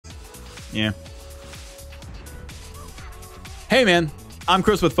Yeah. Hey, man. I'm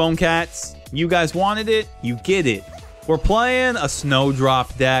Chris with Foam Cats. You guys wanted it. You get it. We're playing a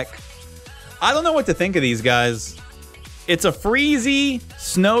SnowDrop deck. I don't know what to think of these guys. It's a FREEZY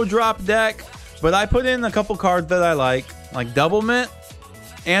SnowDrop deck, but I put in a couple cards that I like Double Mint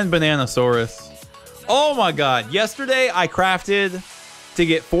and Bananasaurus. Oh my god. Yesterday, I crafted to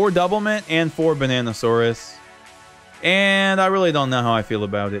get 4 Double Mint and 4 Bananasaurus. And I really don't know how I feel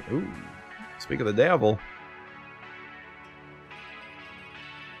about it. Ooh, speak of the devil.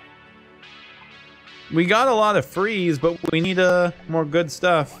 We got a lot of freeze, but we need more good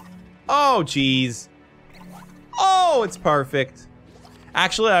stuff. Oh, jeez. Oh, it's perfect.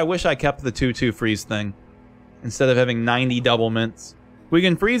 Actually, I wish I kept the 2/2 freeze thing instead of having 90 double mints. We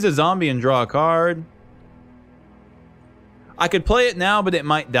can freeze a zombie and draw a card. I could play it now, but it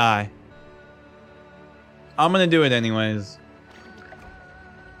might die. I'm gonna do it anyways.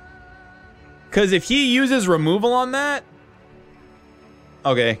 Because if he uses removal on that...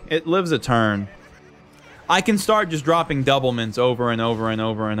 Okay, it lives a turn. I can start just dropping double mints over and over and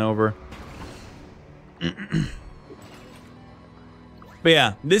over and over. But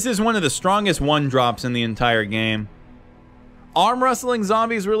yeah, this is one of the strongest 1-drops in the entire game. Arm Wrestling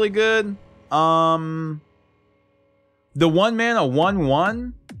Zombie is really good. The 1-mana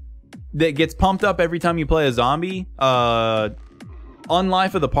 1/1 that gets pumped up every time you play a zombie.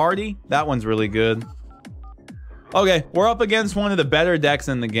 Unlife of the Party. That one's really good. Okay, we're up against one of the better decks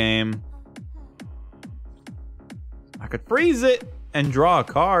in the game. I could freeze it and draw a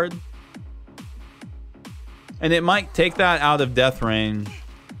card. And it might take that out of death range.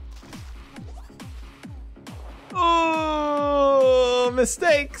 Oh,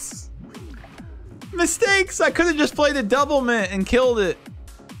 mistakes. Mistakes. I could have just played a Double Mint and killed it.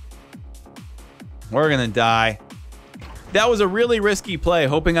 We're gonna die. That was a really risky play,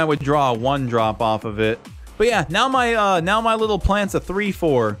 hoping I would draw a 1-drop off of it. But yeah, now my little plant's a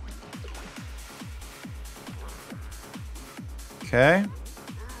 3/4. Okay.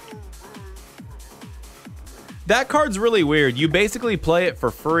 That card's really weird. You basically play it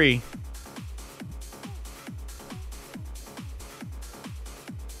for free.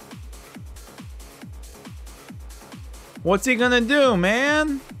 What's he gonna do,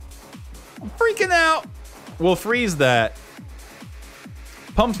 man? I'm freaking out. We'll freeze that.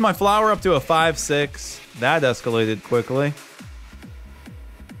 Pumps my flower up to a 5/6. That escalated quickly.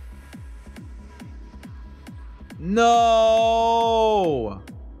 No!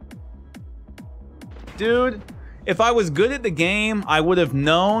 Dude, if I was good at the game, I would have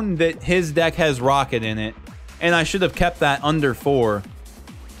known that his deck has Rocket in it. And I should have kept that under 4.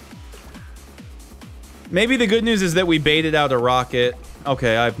 Maybe the good news is that we baited out a Rocket.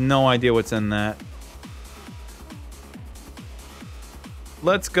 Okay, I have no idea what's in that.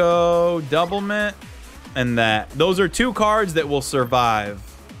 Let's go Double Mint and that. Those are 2 cards that will survive.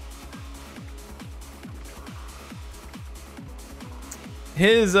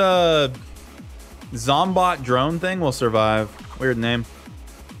 His Zombot drone thing will survive. Weird name.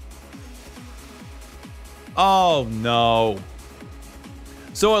 Oh no.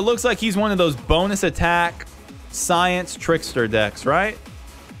 So it looks like he's one of those bonus attack science trickster decks, right?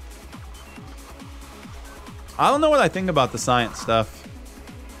 I don't know what I think about the science stuff.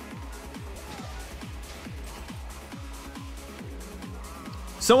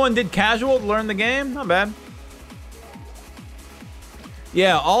 Someone did casual to learn the game? Not bad.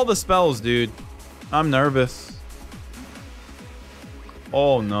 Yeah, all the spells, dude. I'm nervous.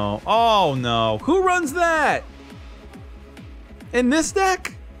 Oh no. Oh no. Who runs that? In this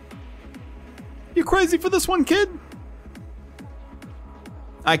deck? You crazy for this one, kid?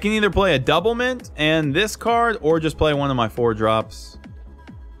 I can either play a Double Mint and this card or just play one of my 4-drops.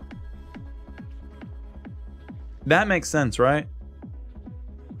 That makes sense, right?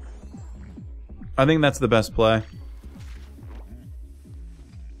 I think that's the best play.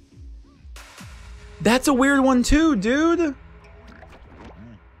 That's a weird one too, dude.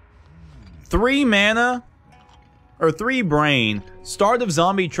 3 mana or 3 brain. Start of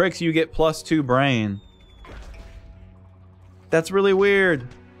zombie tricks, you get +2 brain. That's really weird.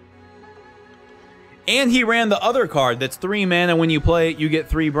 And he ran the other card that's 3 mana. When you play it, you get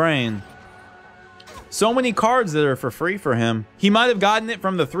 3 brain. So many cards that are for free for him. He might have gotten it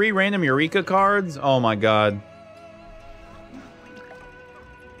from the 3 random Eureka cards. Oh my god.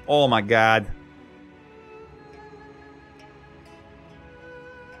 Oh my god.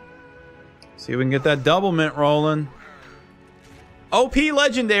 See if we can get that Double Mint rolling. OP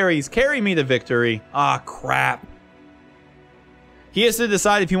legendaries carry me to victory. Ah, crap. He has to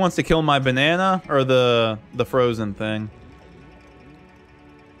decide if he wants to kill my banana or the frozen thing.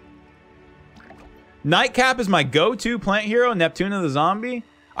 Nightcap is my go-to plant hero. Neptuna the zombie.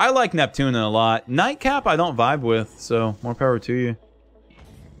 I like Neptuna a lot. Nightcap I don't vibe with, so more power to you.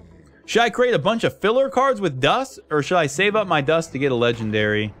 Should I create a bunch of filler cards with dust, or should I save up my dust to get a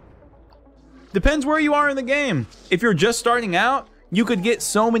legendary? Depends where you are in the game. If you're just starting out, you could get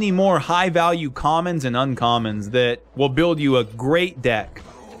so many more high-value commons and uncommons that will build you a great deck.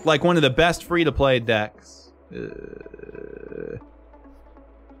 Like one of the best free-to-play decks.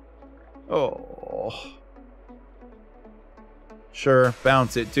 Oh. Sure,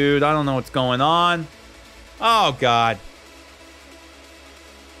 bounce it, dude. I don't know what's going on. Oh, God.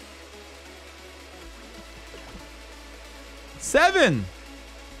 Seven.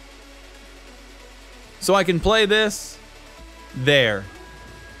 So I can play this there.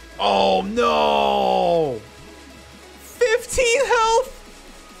 Oh, no. 15 health?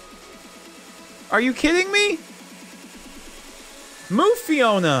 Are you kidding me? Move,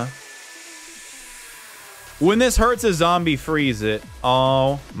 Fiona. When this hurts a zombie, freeze it.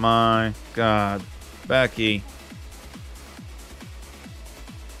 Oh my God. Becky.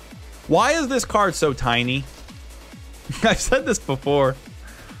 Why is this card so tiny? I've said this before.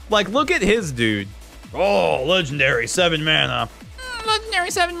 Like, look at his dude. Oh, legendary, 7 mana.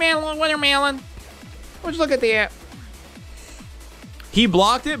 Legendary 7 mana, watermelon. Let's look at the... He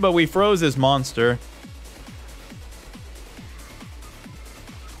blocked it, but we froze his monster.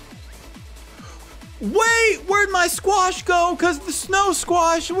 Wait, where'd my squash go? Because the snow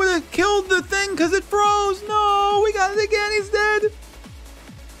squash would have killed the thing because it froze. No, we got it again. He's dead.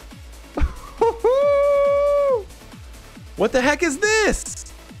 What the heck is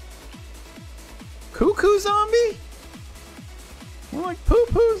this? Cuckoo zombie? More like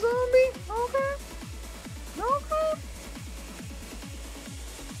poo-poo zombie? Okay. Okay.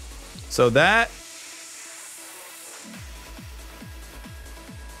 So that...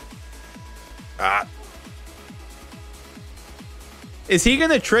 Is he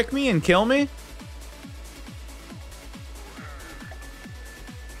gonna trick me and kill me?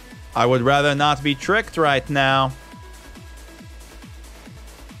 I would rather not be tricked right now.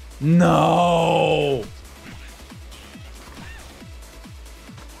 No!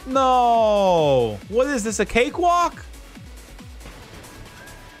 No! What is this, a cakewalk?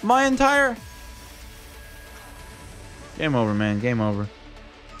 My entire... Game over, man. Game over.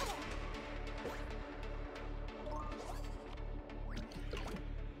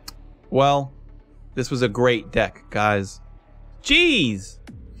 Well, this was a great deck, guys. Jeez!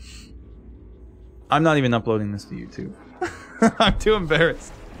 I'm not even uploading this to YouTube. I'm too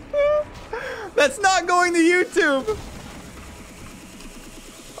embarrassed. That's not going to YouTube!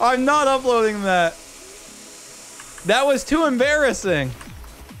 I'm not uploading that. That was too embarrassing.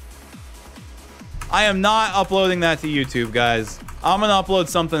 I am not uploading that to YouTube, guys. I'm gonna upload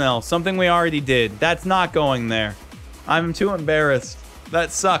something else. Something we already did. That's not going there. I'm too embarrassed.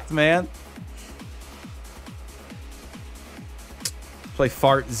 That sucked, man. Play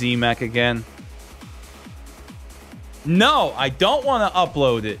Fart Z-Mech again. No, I don't want to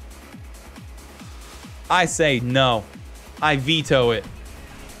upload it. I say no. I veto it.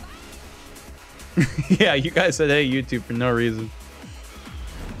 Yeah, you guys said, hey, YouTube, for no reason.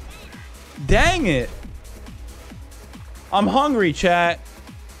 Dang it. I'm hungry, chat.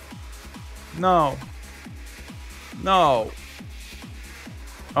 No. No.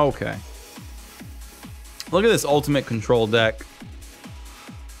 Okay. Look at this ultimate control deck.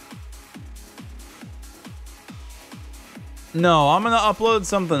 No, I'm gonna upload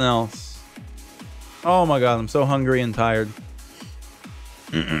something else. Oh my God, I'm so hungry and tired.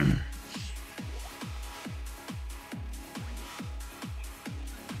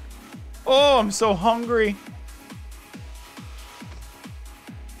 Oh, I'm so hungry.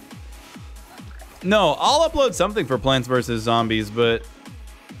 No, I'll upload something for Plants vs. Zombies, but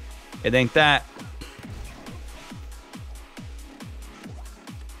it ain't that.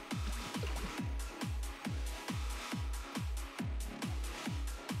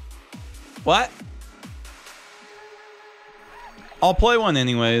 What? I'll play one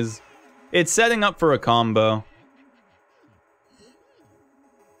anyways. It's setting up for a combo.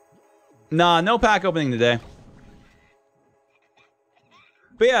 Nah, no pack opening today.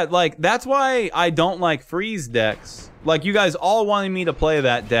 But yeah, like, that's why I don't like freeze decks. Like, you guys all wanted me to play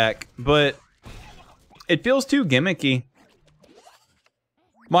that deck, but it feels too gimmicky.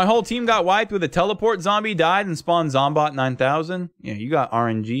 My whole team got wiped with a teleport zombie, died, and spawned Zombot 9000. Yeah, you got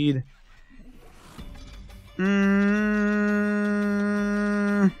RNG'd.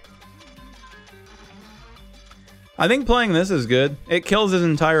 I think playing this is good. It kills his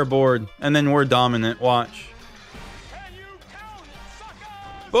entire board, and then we're dominant. Watch.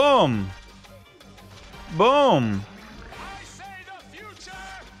 Boom! Boom.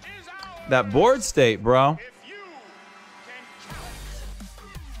 That board state, bro.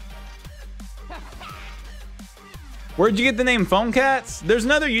 Where'd you get the name Phone Cats? There's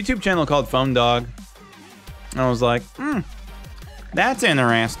another YouTube channel called Phone Dog. I was like, that's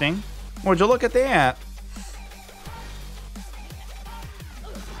interesting. Would you look at that?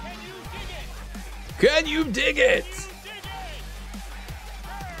 Can you dig it?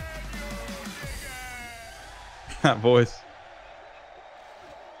 That voice.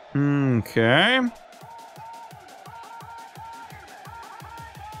 Okay.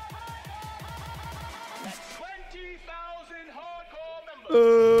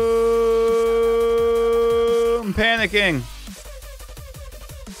 I'm panicking.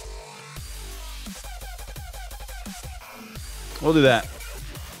 We'll do that.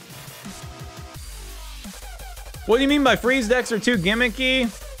 What do you mean by freeze decks are too gimmicky?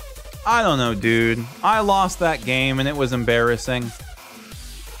 I don't know, dude. I lost that game and it was embarrassing.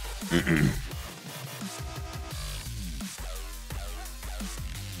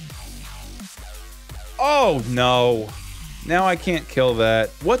 Oh, no. Now I can't kill that.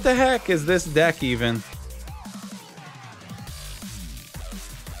 What the heck is this deck even?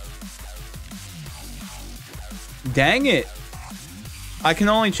 Dang it. I can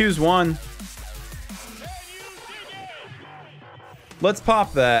only choose one. Let's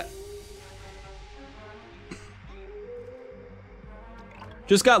pop that.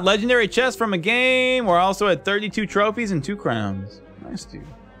 Just got legendary chest from a game where I also had 32 trophies and 2 crowns. Nice, dude.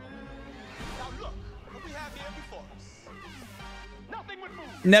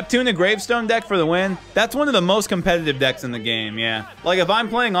 Neptune, a gravestone deck for the win. That's one of the most competitive decks in the game, yeah. Like if I'm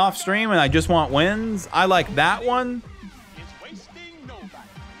playing off stream and I just want wins, I like that one.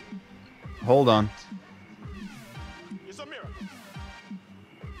 Hold on.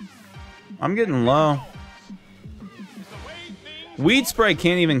 I'm getting low. Weed spray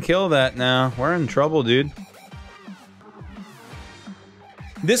can't even kill that now. We're in trouble, dude.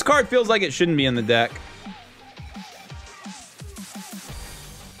 This card feels like it shouldn't be in the deck.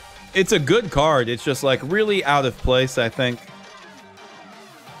 It's a good card. It's just like really out of place, I think.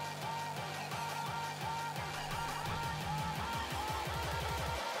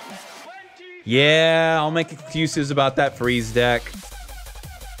 Yeah, I'll make excuses about that freeze deck.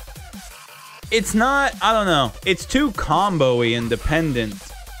 It's not, I don't know. It's too combo-y and dependent.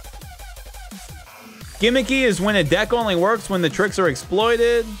 Gimmicky is when a deck only works when the tricks are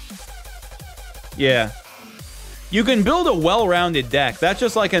exploited. Yeah. You can build a well-rounded deck. That's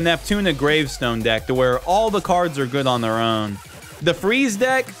just like a Neptune Gravestone deck to where all the cards are good on their own. The freeze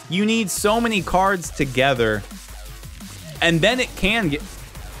deck, you need so many cards together. And then it can get...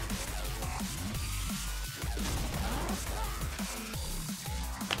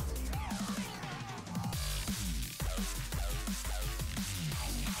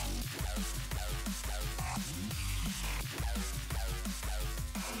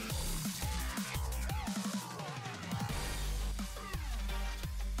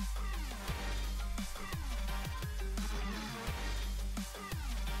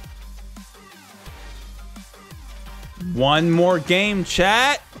 One more game,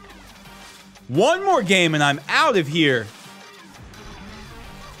 chat. One more game and I'm out of here.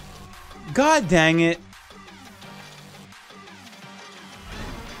 God dang it.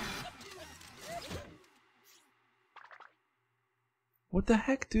 What the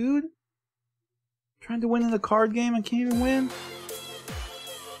heck, dude? Trying to win in a card game, I can't even win.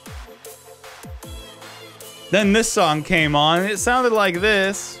 Then this song came on and it sounded like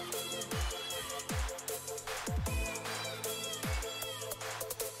this.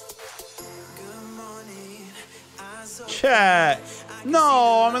 Chat.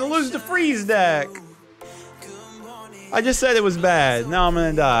 No, I'm gonna lose the freeze deck. I just said it was bad. Now I'm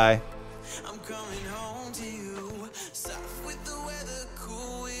gonna die.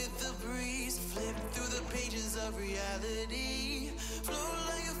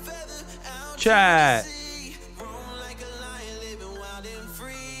 Chat.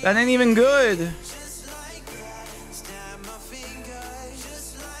 That ain't even good.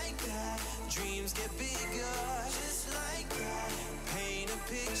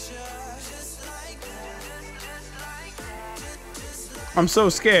 I'm so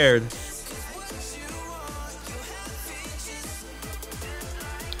scared.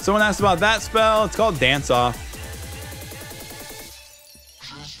 Someone asked about that spell. It's called Dance Off.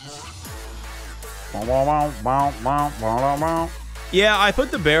 Yeah, I put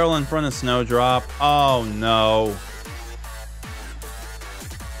the barrel in front of SnowDrop. Oh no.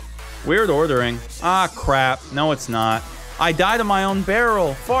 Weird ordering. Ah, crap. No, it's not. I died of my own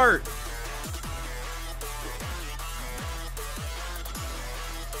barrel. Fart.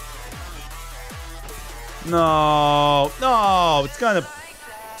 No, no, it's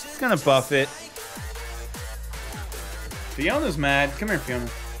gonna buff it. Fiona's mad. Come here, Fiona.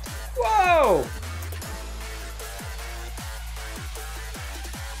 Whoa!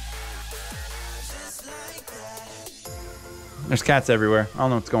 There's cats everywhere. I don't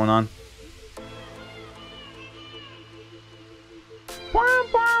know what's going on.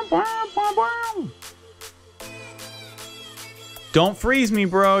 Don't freeze me,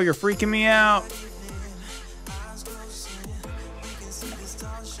 bro. You're freaking me out.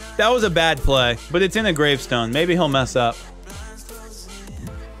 That was a bad play, but it's in a gravestone. Maybe he'll mess up.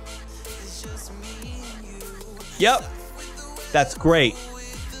 Yep. That's great.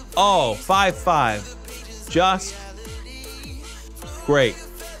 Oh, 5-5. Just great.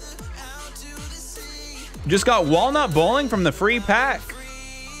 Just got walnut bowling from the free pack.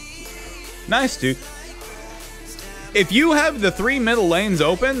 Nice, dude. If you have the 3 middle lanes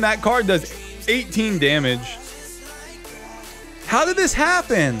open, that card does 18 damage. How did this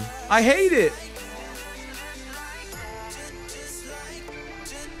happen? I hate it.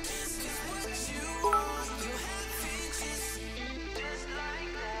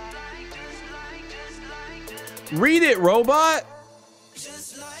 Read it, robot.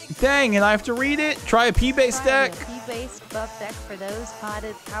 Dang it, I have to read it. Try a P-based deck. P-based buff deck for those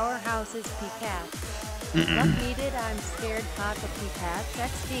potted powerhouses. P-cat. Luck needed. I'm scared. Pot the P-cat.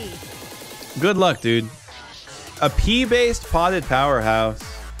 XD. Good luck, dude. A P-based potted powerhouse.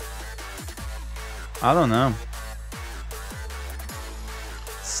 I don't know.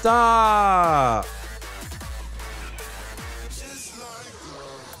 Stop.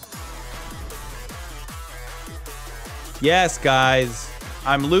 Yes, guys.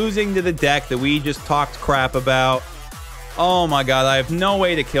 I'm losing to the deck that we just talked crap about. Oh my god, I have no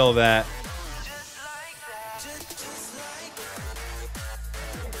way to kill that.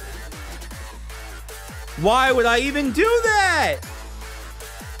 Why would I even do that?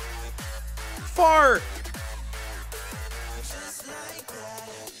 Fart.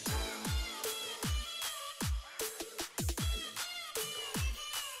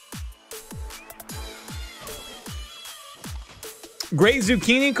 Great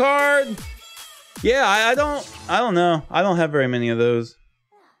zucchini card. Yeah, I don't know. I don't have very many of those.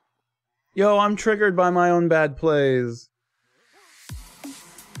 Yo, I'm triggered by my own bad plays.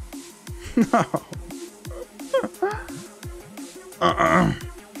 No.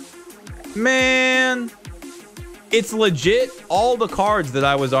 Man, it's legit all the cards that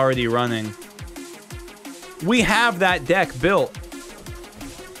I was already running. We have that deck built.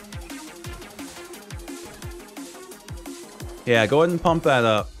 Yeah, go ahead and pump that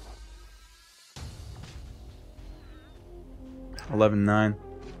up. 11-9.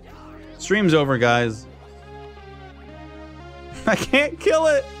 Stream's over, guys. I can't kill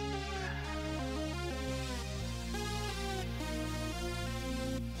it.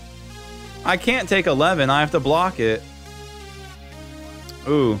 I can't take 11. I have to block it.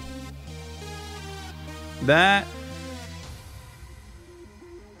 Ooh. That.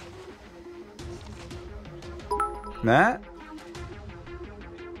 That.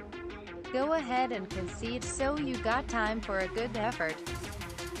 Go ahead and concede so you got time for a good effort.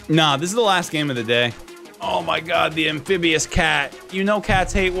 Nah, this is the last game of the day. Oh my god, the amphibious cat. You know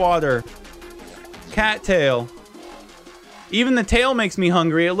cats hate water. Cat tail. Even the tail makes me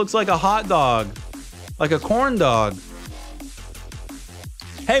hungry. It looks like a hot dog. Like a corn dog.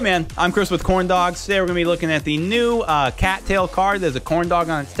 Hey man, I'm Chris with Corn Dogs. Today we're going to be looking at the new cat tail card. There's a corn dog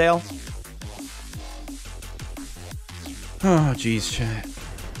on its tail. Oh, jeez, chat.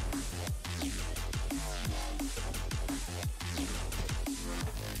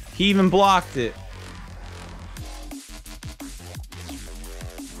 He even blocked it.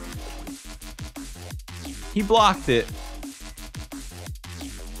 He blocked it.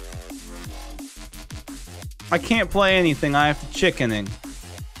 I can't play anything. I have to chickening.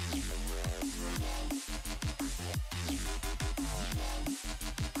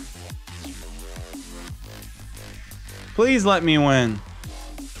 Please let me win.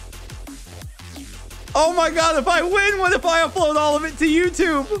 Oh my god, if I win, what if I upload all of it to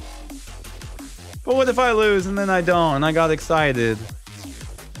YouTube? But what if I lose and then I don't and I got excited?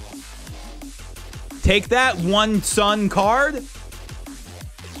 Take that one sun card?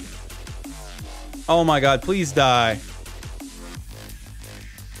 Oh my god, please die.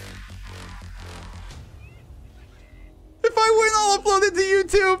 If I win, I'll upload it to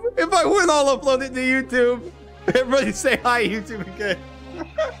YouTube. If I win, I'll upload it to YouTube. Everybody say hi, YouTube again.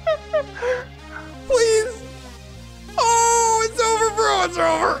 Please. Oh, it's over, bro. It's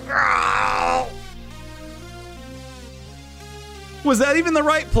over. Oh. Was that even the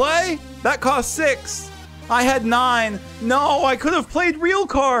right play? That cost 6. I had 9. No, I could have played real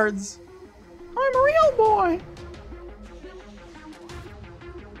cards. I'm a real boy.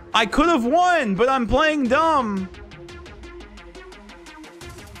 I could have won, but I'm playing dumb.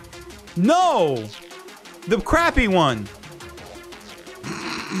 No! The crappy one.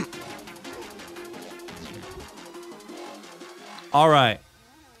 All right.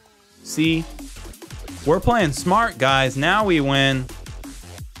 See? We're playing smart, guys. Now we win.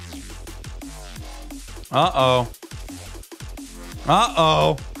 Uh-oh.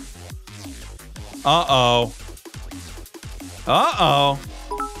 Uh-oh. Uh-oh. Uh-oh.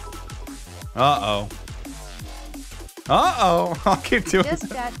 Uh-oh. Uh-oh. I'll keep doing Just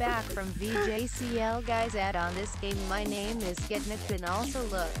got back from VJCL guys add on this game. My name is Get Nicked and also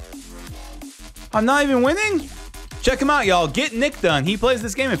look. I'm not even winning? Check him out, y'all. Get Nick done. He plays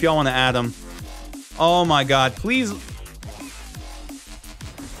this game if y'all want to add him. Oh my god, please.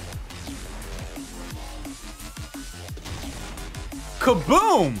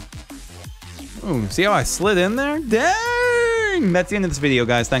 Kaboom! Ooh, see how I slid in there? Dang! That's the end of this video,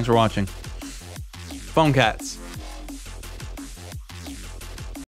 guys. Thanks for watching. Phone Cats.